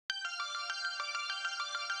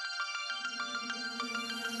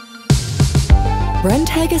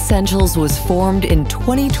Brenntag Essentials was formed in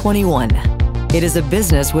 2021. It is a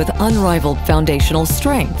business with unrivaled foundational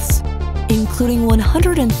strengths, including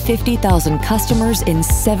 150,000 customers in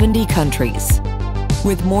 70 countries,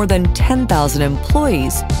 with more than 10,000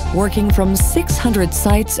 employees working from 600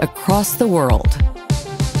 sites across the world.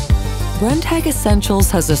 Brenntag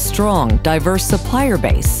Essentials has a strong, diverse supplier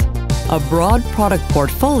base, a broad product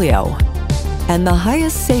portfolio, and the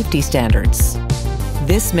highest safety standards.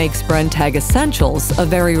 This makes Brenntag Essentials a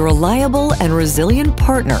very reliable and resilient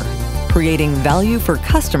partner, creating value for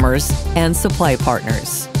customers and supply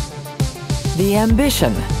partners. The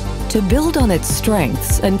ambition: to build on its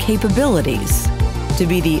strengths and capabilities, to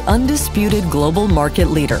be the undisputed global market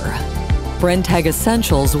leader. Brenntag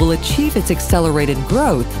Essentials will achieve its accelerated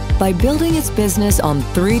growth by building its business on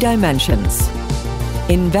 3 dimensions: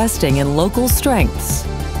 investing in local strengths,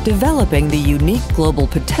 developing the unique global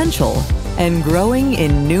potential, and growing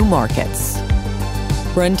in new markets.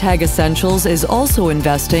 Brenntag Essentials is also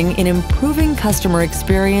investing in improving customer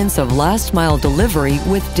experience of last-mile delivery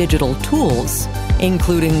with digital tools,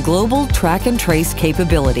 including global track and trace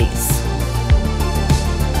capabilities.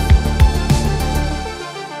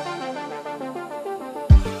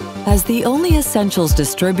 As the only essentials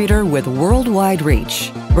distributor with worldwide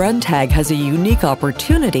reach, Brenntag has a unique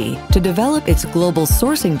opportunity to develop its global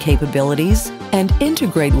sourcing capabilities and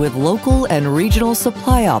integrate with local and regional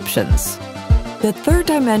supply options. The third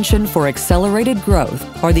dimension for accelerated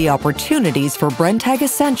growth are the opportunities for Brenntag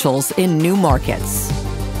Essentials in new markets.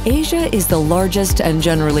 Asia is the largest and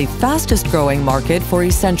generally fastest-growing market for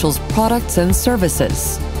essentials products and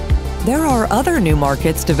services. There are other new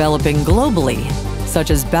markets developing globally, such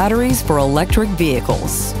as batteries for electric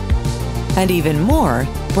vehicles. And even more,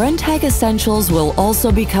 Brenntag Essentials will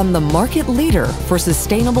also become the market leader for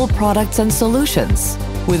sustainable products and solutions,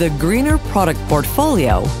 with a greener product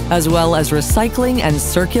portfolio, as well as recycling and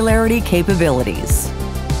circularity capabilities.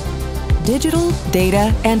 Digital,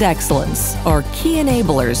 data, and excellence are key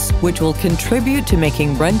enablers which will contribute to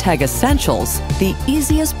making Brenntag Essentials the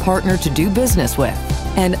easiest partner to do business with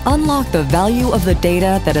and unlock the value of the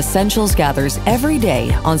data that Essentials gathers every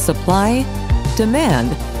day on supply,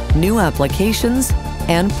 demand, new applications,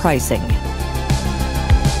 and pricing.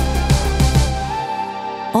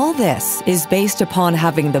 All this is based upon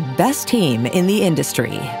having the best team in the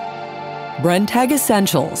industry. Brenntag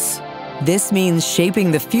Essentials. This means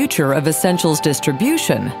shaping the future of essentials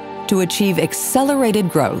distribution to achieve accelerated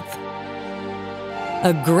growth.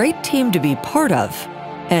 A great team to be part of,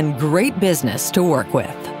 and great business to work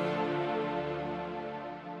with.